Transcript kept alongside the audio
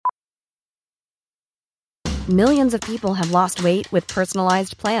Millions of people have lost weight with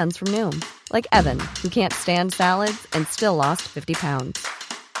personalized plans from Noom. Like Evan, who can't stand salads and still lost 50 pounds.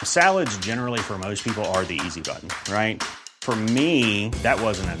 Salads generally for most people are the easy button, right? For me, that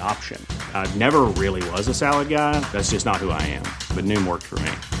wasn't an option. I never really was a salad guy. That's just not who I am. But Noom worked for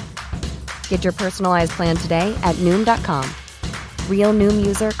me. Get your personalized plan today at Noom.com. Real Noom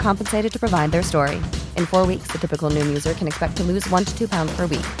user compensated to provide their story. In 4 weeks, the typical Noom user can expect to lose 1 to 2 pounds per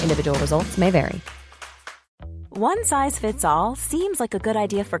week. Individual results may vary. One size fits all seems like a good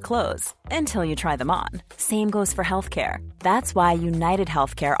idea for clothes until you try them on. Same goes for healthcare. That's why United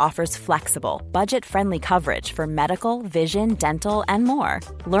Healthcare offers flexible, budget-friendly coverage for medical, vision, dental, and more.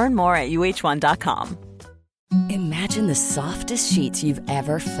 Learn more at uh1.com. Imagine the softest sheets you've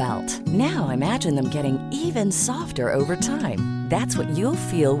ever felt. Now imagine them getting even softer over time. That's what you'll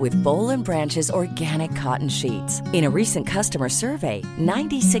feel with Boll & Branch's organic cotton sheets. In a recent customer survey,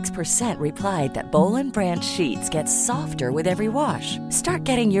 96% replied that Boll & Branch sheets get softer with every wash. Start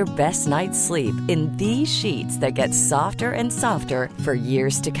getting your best night's sleep in these sheets that get softer and softer for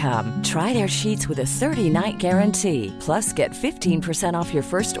years to come. Try their sheets with a 30-night guarantee. Plus, get 15% off your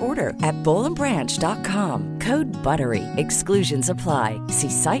first order at bollandbranch.com. Code BUTTERY. Exclusions apply. See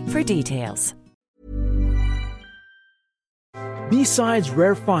site for details. B-Sides,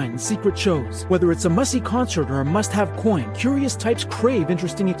 Rare Finds, Secret Shows. Whether it's a must-see concert or a must-have coin, curious types crave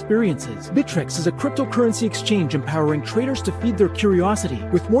interesting experiences. Bittrex is a cryptocurrency exchange empowering traders to feed their curiosity.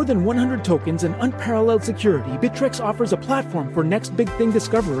 With more than 100 tokens and unparalleled security, Bittrex offers a platform for next big thing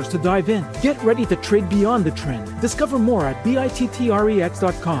discoverers to dive in. Get ready to trade beyond the trend. Discover more at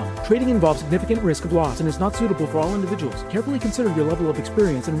bittrex.com. Trading involves significant risk of loss and is not suitable for all individuals. Carefully consider your level of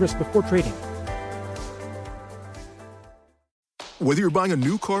experience and risk before trading. Whether you're buying a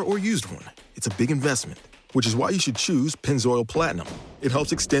new car or used one, it's a big investment, which is why you should choose Pennzoil Platinum. It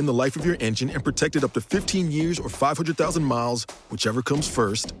helps extend the life of your engine and protect it up to 15 years or 500,000 miles, whichever comes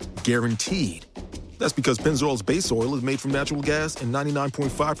first, guaranteed. That's because Pennzoil's base oil is made from natural gas and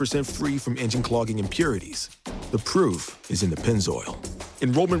 99.5% free from engine clogging impurities. The proof is in the Pennzoil.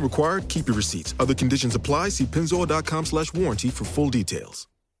 Enrollment required. Keep your receipts. Other conditions apply. See pennzoil.com/warranty for full details.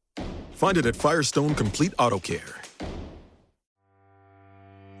 Find it at Firestone Complete Auto Care.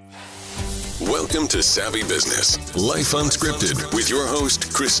 Welcome to Savvy Business, Life Unscripted, with your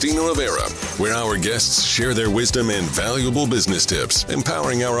host, Christina Rivera, where our guests share their wisdom and valuable business tips,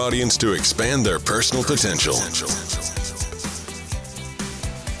 empowering our audience to expand their personal potential.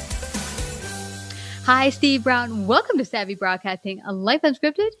 Hi, Steve Brown. Welcome to Savvy Broadcasting, a Life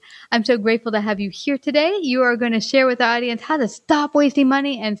Unscripted. I'm so grateful to have you here today. You are going to share with our audience how to stop wasting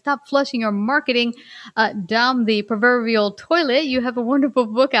money and stop flushing your marketing down the proverbial toilet. You have a wonderful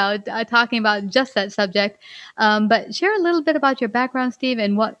book out talking about just that subject. But share a little bit about your background, Steve,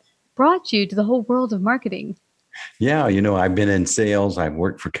 and what brought you to the whole world of marketing. Yeah, I've been in sales. I've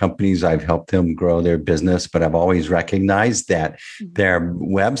worked for companies. I've helped them grow their business, but I've always recognized that their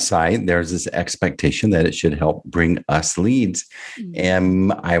website, there's this expectation that it should help bring us leads. And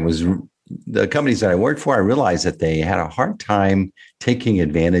the companies that I worked for, I realized that they had a hard time taking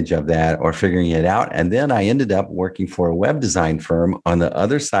advantage of that or figuring it out. And then I ended up working for a web design firm on the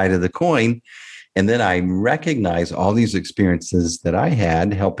other side of the coin. And then I recognized all these experiences that I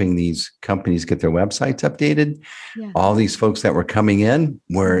had helping these companies get their websites updated. Yeah. All these folks that were coming in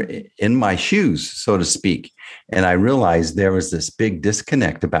were in my shoes, so to speak. And I realized there was this big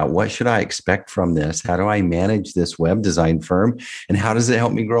disconnect about what should I expect from this? How do I manage this web design firm? And how does it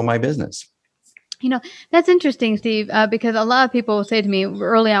help me grow my business? That's interesting, Steve, because a lot of people say to me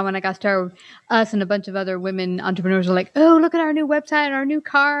early on when I got started, us and a bunch of other women entrepreneurs are like, oh, look at our new website, our new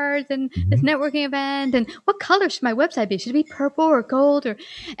cards and this networking event. And what color should my website be? Should it be purple or gold?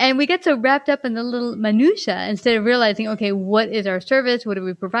 And we get so wrapped up in the little minutia instead of realizing, okay, what is our service? What are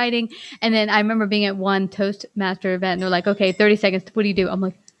we providing? And then I remember being at one Toastmaster event and they're like, okay, 30 seconds. What do you do? I'm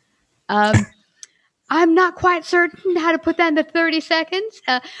like, I'm not quite certain how to put that into 30 seconds.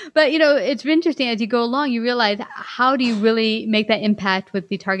 But, it's interesting as you go along, you realize how do you really make that impact with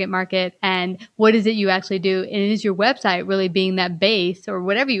the target market and what is it you actually do? And is your website really being that base or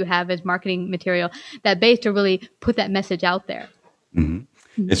whatever you have as marketing material, that base to really put that message out there? Mm-hmm.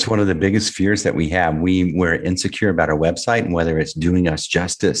 It's one of the biggest fears that we have. We're insecure about our website and whether it's doing us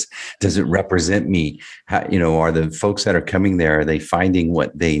justice. Does it represent me? How, are the folks that are coming there, are they finding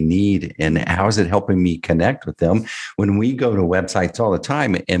what they need? And how is it helping me connect with them? When we go to websites all the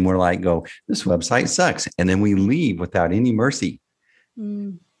time and we're like, this website sucks. And then we leave without any mercy.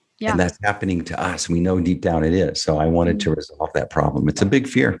 Yeah. And that's happening to us. We know deep down it is. So I wanted to resolve that problem. It's a big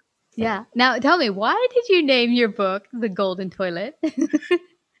fear. Yeah. Now tell me, why did you name your book The Golden Toilet?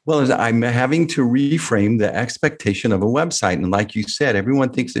 Well, I'm having to reframe the expectation of a website. And like you said,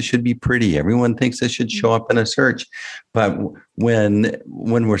 everyone thinks it should be pretty. Everyone thinks it should show up in a search. But when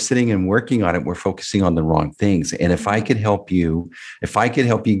we're sitting and working on it, we're focusing on the wrong things. And if I could help you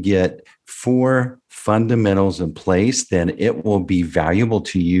get 4 fundamentals in place, then it will be valuable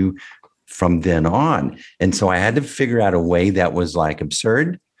to you from then on. And so I had to figure out a way that was like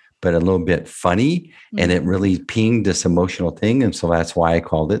absurd, but a little bit funny. And it really pinged this emotional thing. And so that's why I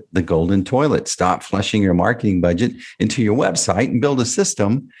called it the golden toilet. Stop flushing your marketing budget into your website and build a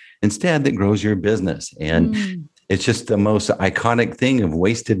system instead that grows your business. And it's just the most iconic thing of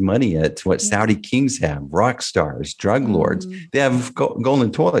wasted money. It's what Saudi kings have, rock stars, drug lords. They have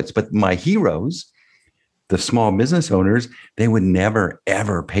golden toilets. But my heroes, the small business owners, they would never,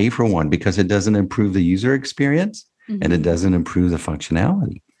 ever pay for one because it doesn't improve the user experience and it doesn't improve the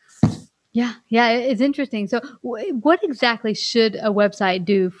functionality. Yeah, it's interesting. So what exactly should a website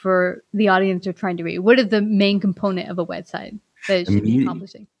do for the audience you're trying to reach? What is the main component of a website that it should be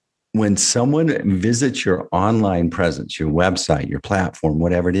accomplishing? When someone visits your online presence, your website, your platform,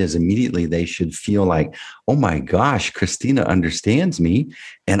 whatever it is, immediately they should feel like, oh my gosh, Christina understands me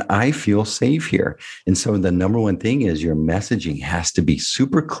and I feel safe here. And so the number one thing is your messaging has to be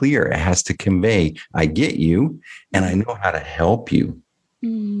super clear. It has to convey, I get you and I know how to help you.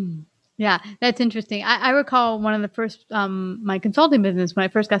 Yeah, that's interesting. I recall one of the first, my consulting business, when I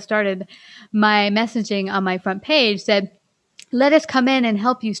first got started, my messaging on my front page said, let us come in and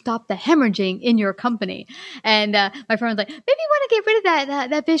help you stop the hemorrhaging in your company. And my friend was like, maybe you want to get rid of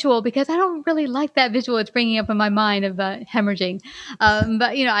that visual because I don't really like that visual it's bringing up in my mind of hemorrhaging.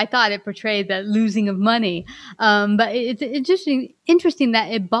 But, I thought it portrayed the losing of money. But it's interesting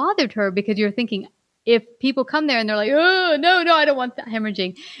that it bothered her because you're thinking, if people come there and they're like, oh, no, I don't want that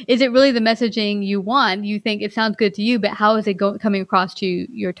hemorrhaging. Is it really the messaging you want? You think it sounds good to you, but how is it coming across to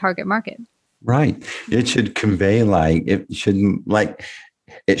your target market? Right. It should convey it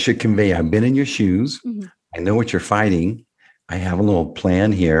should convey, I've been in your shoes. I know what you're fighting. I have a little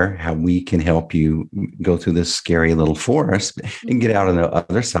plan here, how we can help you go through this scary little forest and get out on the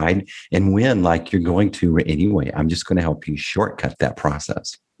other side and win like you're going to anyway. I'm just going to help you shortcut that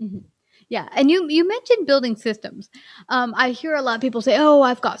process. Yeah. And you mentioned building systems. I hear a lot of people say, oh,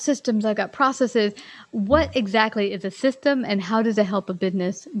 I've got systems, I've got processes. What exactly is a system and how does it help a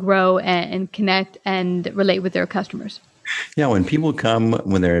business grow and connect and relate with their customers? Yeah, when people come,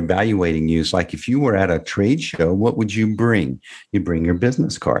 when they're evaluating you, it's like if you were at a trade show, what would you bring? You'd bring your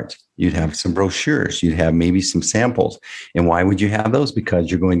business cards. You'd have some brochures. You'd have maybe some samples. And why would you have those?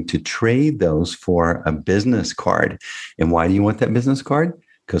 Because you're going to trade those for a business card. And why do you want that business card?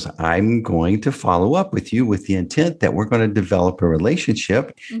 Because I'm going to follow up with you with the intent that we're going to develop a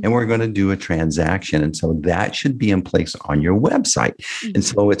relationship and we're going to do a transaction. And so that should be in place on your website. And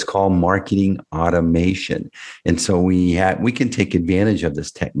so it's called marketing automation. And so we can take advantage of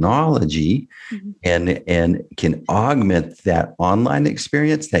this technology and can augment that online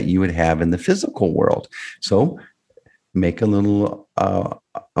experience that you would have in the physical world. So make a little a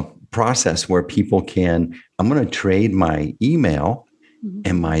process where people can, I'm going to trade my email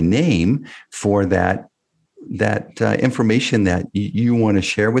and my name for that information that you want to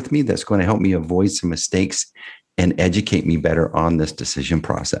share with me that's going to help me avoid some mistakes and educate me better on this decision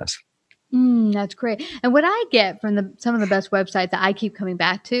process. That's great. And what I get from some of the best websites that I keep coming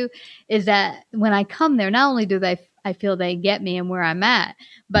back to is that when I come there, not only do I feel they get me and where I'm at,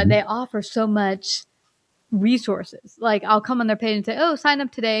 but they offer so much resources. Like I'll come on their page and say, oh, sign up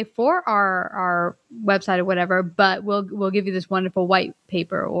today for our website or whatever, but we'll give you this wonderful white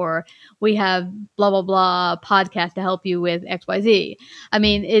paper, or we have blah, blah, blah podcast to help you with XYZ. I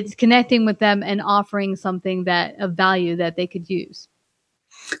mean, it's connecting with them and offering something of value that they could use.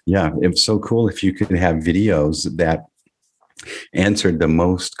 Yeah. It's so cool if you could have videos that answered the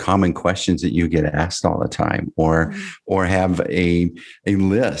most common questions that you get asked all the time, or have a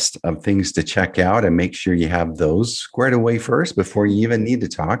list of things to check out and make sure you have those squared away first before you even need to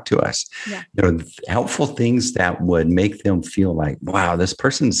talk to us. Helpful things that would make them feel like, wow, this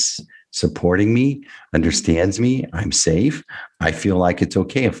person's supporting me, understands me, I'm safe. I feel like it's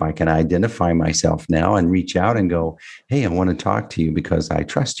okay if I can identify myself now and reach out and go, hey, I want to talk to you because I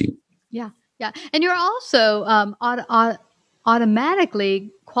trust you. Yeah. And you're also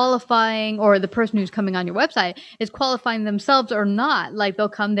automatically qualifying, or the person who's coming on your website is qualifying themselves or not. Like they'll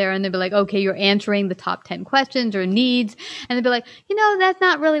come there and they'll be like, okay, you're answering the top 10 questions or needs. And they'll be like, that's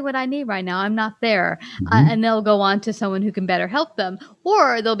not really what I need right now. I'm not there. And they'll go on to someone who can better help them.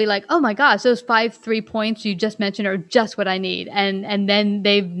 Or they'll be like, oh my gosh, those 3 points you just mentioned are just what I need. And then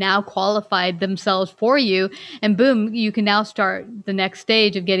they've now qualified themselves for you. And boom, you can now start the next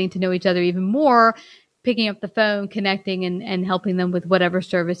stage of getting to know each other even more, picking up the phone, connecting, and helping them with whatever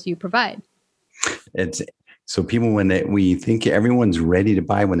service you provide. It's so people, we think everyone's ready to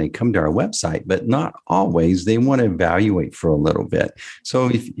buy when they come to our website, but not always. They want to evaluate for a little bit. So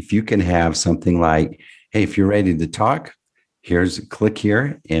if you can have something like, hey, if you're ready to talk, click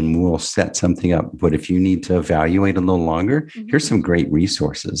here and we'll set something up. But if you need to evaluate a little longer, here's some great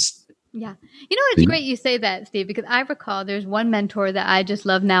resources. Yeah. It's great you say that, Steve, because I recall there's one mentor that I just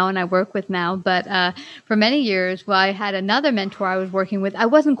love now and I work with now. But for many years, while I had another mentor I was working with, I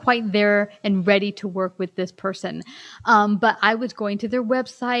wasn't quite there and ready to work with this person. But I was going to their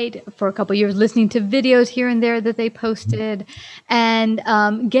website for a couple of years, listening to videos here and there that they posted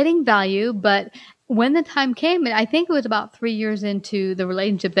and getting value. But when the time came, and I think it was about 3 years into the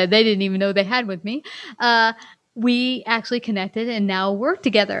relationship that they didn't even know they had with me, we actually connected and now work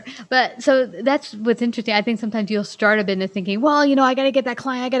together. But so that's what's interesting. I think sometimes you'll start a business thinking, well, I got to get that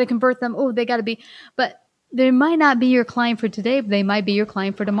client. I got to convert them. Oh, they got to be, but they might not be your client for today, but they might be your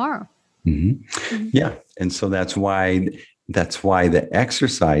client for tomorrow. Yeah. And so that's why the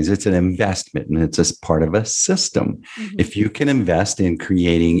exercise, it's an investment and it's just part of a system. If you can invest in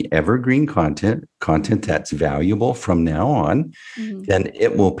creating evergreen content that's valuable from now on, then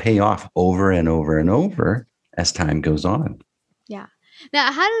it will pay off over and over and over as time goes on. Yeah.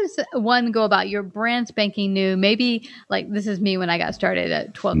 Now, how does one go about your brand spanking new? Maybe like this is me when I got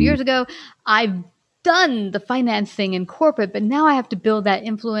started 12 years ago. I've done the finance thing in corporate, but now I have to build that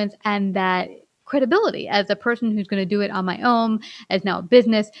influence and that credibility as a person who's going to do it on my own, as now a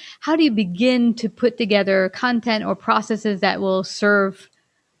business. How do you begin to put together content or processes that will serve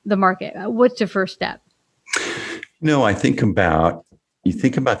the market? What's your first step? You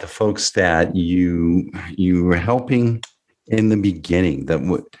think about the folks that you were helping in the beginning,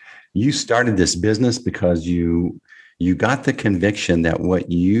 that you started this business because you got the conviction that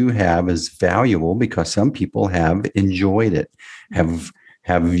what you have is valuable because some people have enjoyed it,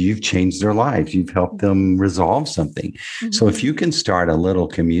 you've changed their lives. You've helped them resolve something. So if you can start a little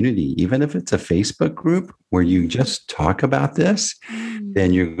community, even if it's a Facebook group where you just talk about this,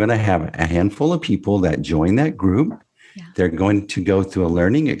 then you're going to have a handful of people that join that group. Yeah. They're going to go through a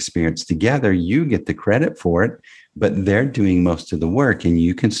learning experience together. You get the credit for it, but they're doing most of the work. And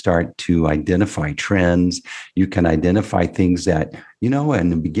you can start to identify trends. You can identify things that, in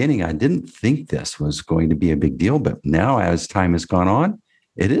the beginning, I didn't think this was going to be a big deal. But now as time has gone on,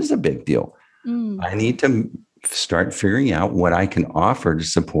 it is a big deal. I need to start figuring out what I can offer to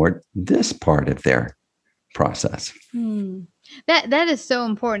support this part of their process. That is so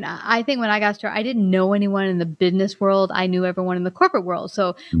important. I think when I got started, I didn't know anyone in the business world. I knew everyone in the corporate world.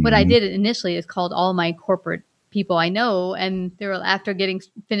 So what I did initially is called all my corporate people I know. And they were, after getting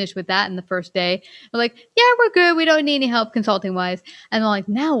finished with that in the first day, they're like, yeah, we're good. We don't need any help consulting wise. And I'm like,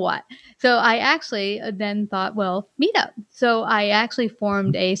 now what? So I actually then thought, well, meetup. So I actually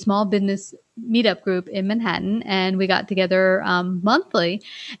formed a small business meetup group in Manhattan, and we got together monthly,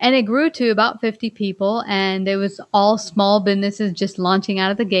 and it grew to about 50 people, and it was all small businesses just launching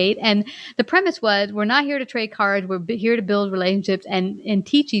out of the gate. And the premise was, we're not here to trade cards. We're here to build relationships and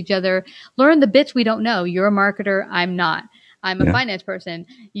teach each other, learn the bits we don't know. You're a marketer. I'm not. I'm a finance person.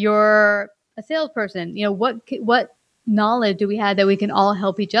 You're a salesperson. What knowledge do we have that we can all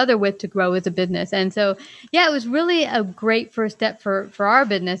help each other with to grow as a business? And so, it was really a great first step for our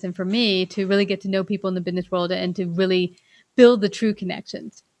business and for me to really get to know people in the business world and to really build the true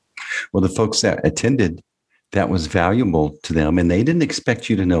connections. Well, the folks that attended, that was valuable to them, and they didn't expect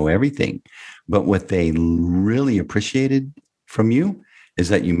you to know everything. But what they really appreciated from you is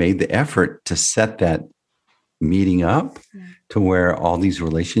that you made the effort to set that meeting up to where all these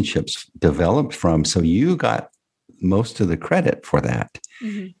relationships developed from. So you got most of the credit for that,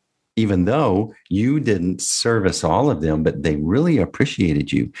 even though you didn't service all of them, but they really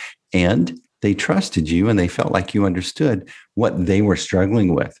appreciated you and they trusted you and they felt like you understood what they were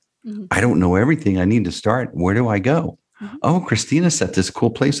struggling with. I don't know everything. I need to start. Where do I go? Oh, Christina set this cool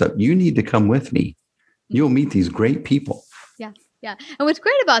place up. You need to come with me. You'll meet these great people. Yeah. And what's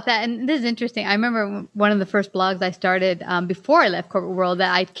great about that, and this is interesting, I remember one of the first blogs I started before I left corporate world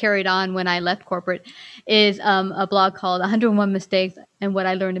that I carried on when I left corporate is a blog called 101 Mistakes and what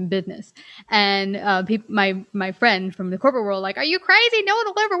I learned in business. And my friend from the corporate world, like, are you crazy? No one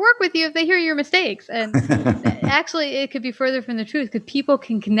will ever work with you if they hear your mistakes. And actually, it could be further from the truth, because people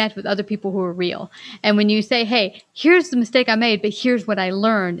can connect with other people who are real. And when you say, hey, here's the mistake I made, but here's what I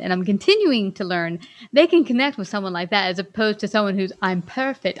learned, and I'm continuing to learn, they can connect with someone like that, as opposed to someone who's, I'm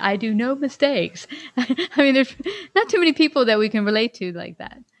perfect, I do no mistakes. I mean, there's not too many people that we can relate to like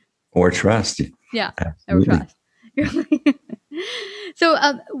that. Or trust. Yeah, Absolutely. or trust. So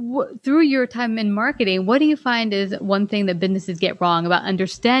through your time in marketing, what do you find is one thing that businesses get wrong about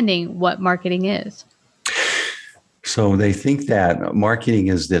understanding what marketing is? So they think that marketing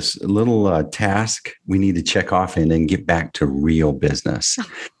is this little task we need to check off and then get back to real business.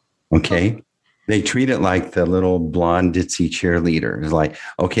 Okay. They treat it like the little blonde ditzy cheerleader. It's like,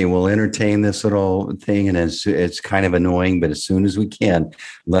 okay, we'll entertain this little thing, and it's kind of annoying, but as soon as we can,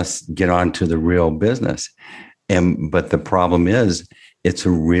 let's get on to the real business. But the problem is, it's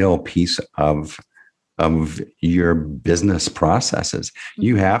a real piece of your business processes.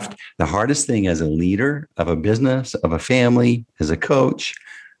 You have the hardest thing as a leader of a business, of a family, as a coach,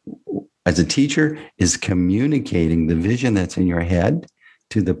 as a teacher, is communicating the vision that's in your head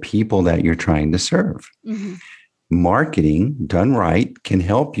to the people that you're trying to serve. Mm-hmm. Marketing done right can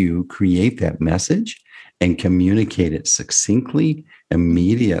help you create that message and communicate it succinctly,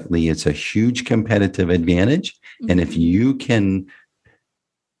 immediately. It's a huge competitive advantage. Mm-hmm. And if you can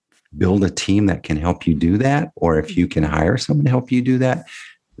build a team that can help you do that, or if you can hire someone to help you do that,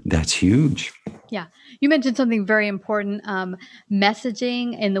 that's huge. Yeah. You mentioned something very important.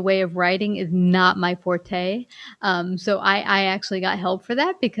 Messaging in the way of writing is not my forte. So I actually got help for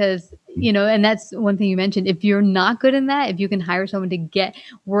that, because, and that's one thing you mentioned. If you're not good in that, if you can hire someone to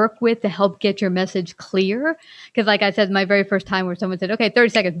work with to help get your message clear. Because like I said, my very first time where someone said, okay, 30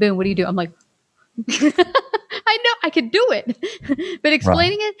 seconds, boom, what do you do? I'm like, I know I could do it, but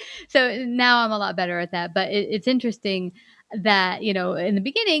explaining it. So now I'm a lot better at that. But it's interesting that, in the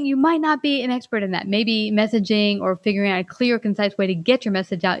beginning, you might not be an expert in that. Maybe messaging or figuring out a clear, concise way to get your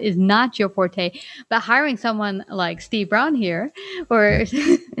message out is not your forte. But hiring someone like Steve Brown here, or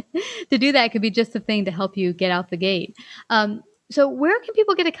to do that, could be just the thing to help you get out the gate. So where can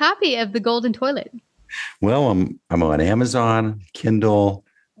people get a copy of The Golden Toilet? Well, I'm on Amazon, Kindle,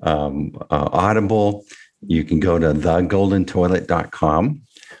 Audible. You can go to thegoldentoilet.com,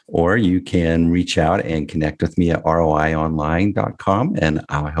 or you can reach out and connect with me at roionline.com, and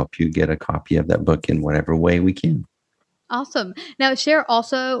I'll help you get a copy of that book in whatever way we can. Awesome. Now, share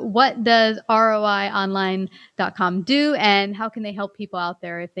also, what does roionline.com do, and how can they help people out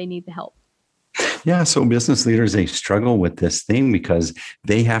there if they need the help? Yeah. So business leaders, they struggle with this thing because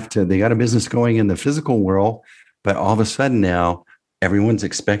they got a business going in the physical world, but all of a sudden now, everyone's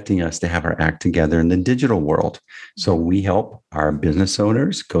expecting us to have our act together in the digital world. So we help our business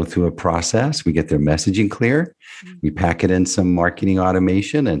owners go through a process. We get their messaging clear. We pack it in some marketing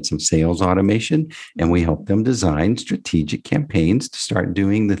automation and some sales automation, and we help them design strategic campaigns to start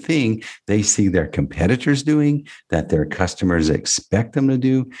doing the thing they see their competitors doing, that their customers expect them to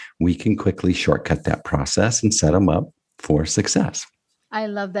do. We can quickly shortcut that process and set them up for success. I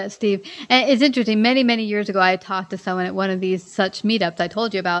love that, Steve. And it's interesting. Many, many years ago, I talked to someone at one of these such meetups I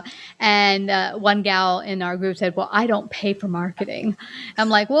told you about. And one gal in our group said, well, I don't pay for marketing. I'm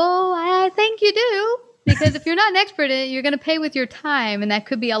like, well, I think you do. Because if you're not an expert in it, you're going to pay with your time. And that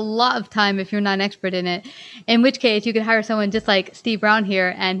could be a lot of time if you're not an expert in it. In which case, you could hire someone just like Steve Brown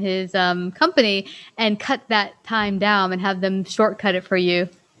here and his company and cut that time down and have them shortcut it for you.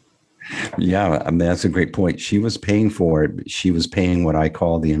 Yeah, I mean, that's a great point. She was paying for it. She was paying what I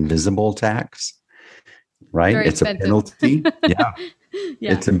call the invisible tax, right? Very it's expensive. A penalty. Yeah.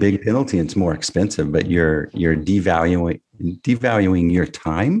 Yeah. It's a big penalty. It's more expensive, but you're devaluing your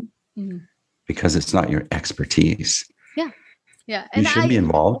time because it's not your expertise. Yeah. Yeah. And you should be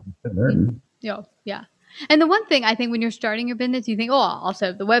involved. Yeah. And the one thing I think when you're starting your business, you think, oh, I'll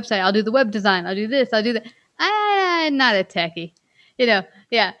set up the website. I'll do the web design. I'll do this. I'll do that. I'm not a techie.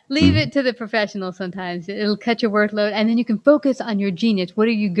 Leave it to the professionals sometimes. It'll cut your workload, and then you can focus on your genius. What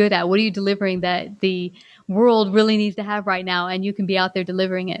are you good at? What are you delivering that the world really needs to have right now? And you can be out there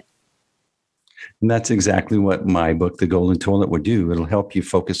delivering it. And that's exactly what my book, The Golden Toilet, would do. It'll help you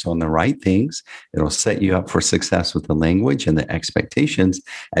focus on the right things. It'll set you up for success with the language and the expectations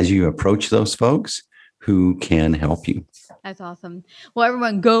as you approach those folks who can help you. That's awesome. Well,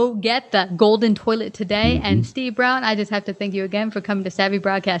 everyone, go get The Golden Toilet today. Mm-hmm. And Steve Brown, I just have to thank you again for coming to Savvy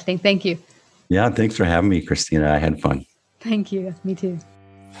Broadcasting. Thank you. Yeah, thanks for having me, Christina. I had fun. Thank you. Me too.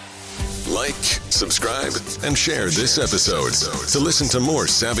 Like, subscribe, and share this episode. To listen to more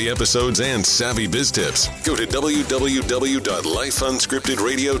savvy episodes and savvy biz tips, go to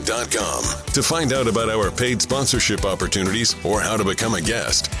www.lifeunscriptedradio.com. To find out about our paid sponsorship opportunities or how to become a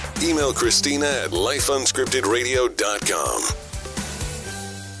guest, email Christina at lifeunscriptedradio.com.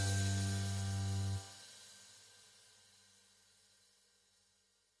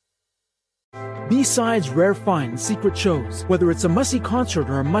 B-Sides, rare finds, secret shows. Whether it's a must-see concert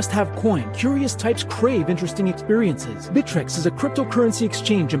or a must-have coin, curious types crave interesting experiences. Bittrex is a cryptocurrency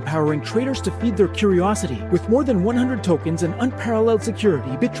exchange empowering traders to feed their curiosity. With more than 100 tokens and unparalleled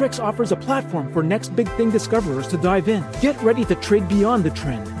security, Bittrex offers a platform for next big thing discoverers to dive in. Get ready to trade beyond the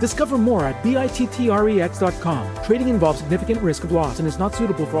trend. Discover more at bittrex.com. Trading involves significant risk of loss and is not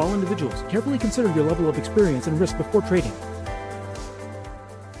suitable for all individuals. Carefully consider your level of experience and risk before trading.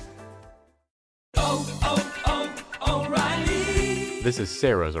 This is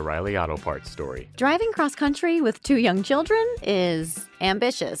Sarah's O'Reilly Auto Parts story. Driving cross-country with 2 young children is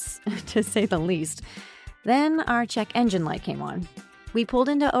ambitious, to say the least. Then our check engine light came on. We pulled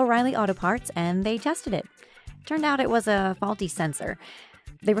into O'Reilly Auto Parts and they tested it. Turned out it was a faulty sensor.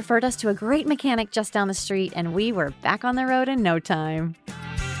 They referred us to a great mechanic just down the street and we were back on the road in no time.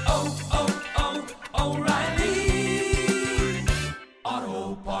 O'Reilly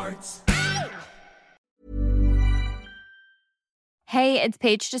Auto Parts. Hey, it's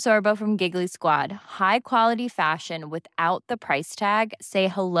Paige DeSorbo from Giggly Squad. High quality fashion without the price tag. Say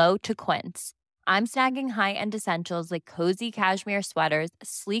hello to Quince. I'm snagging high-end essentials like cozy cashmere sweaters,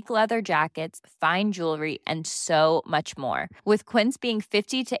 sleek leather jackets, fine jewelry, and so much more. With Quince being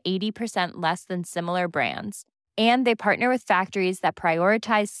 50 to 80% less than similar brands. And they partner with factories that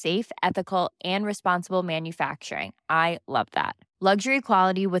prioritize safe, ethical, and responsible manufacturing. I love that. Luxury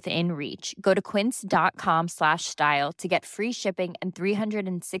quality within reach. Go to quince.com/style to get free shipping and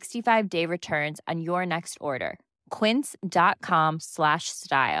 365-day returns on your next order.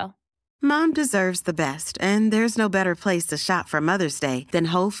 Quince.com/style. Mom deserves the best, and there's no better place to shop for Mother's Day than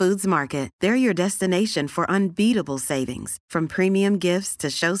Whole Foods Market. They're your destination for unbeatable savings, from premium gifts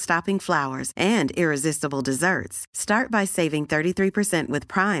to show-stopping flowers and irresistible desserts. Start by saving 33% with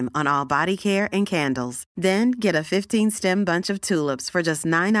Prime on all body care and candles. Then get a 15-stem bunch of tulips for just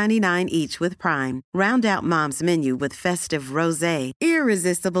 $9.99 each with Prime. Round out Mom's menu with festive rosé,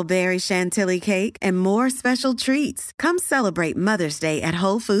 irresistible berry chantilly cake, and more special treats. Come celebrate Mother's Day at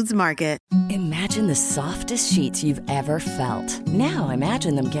Whole Foods Market. Imagine the softest sheets you've ever felt. Now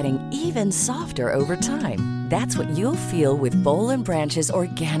imagine them getting even softer over time. That's what you'll feel with Boll & Branch's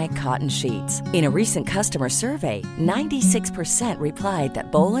organic cotton sheets. In a recent customer survey, 96% replied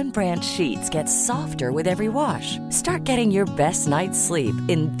that Boll & Branch sheets get softer with every wash. Start getting your best night's sleep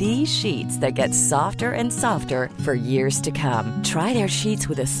in these sheets that get softer and softer for years to come. Try their sheets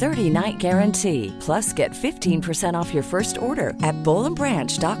with a 30-night guarantee. Plus, get 15% off your first order at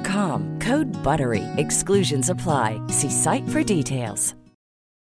bollandbranch.com. Code BUTTERY. Exclusions apply. See site for details.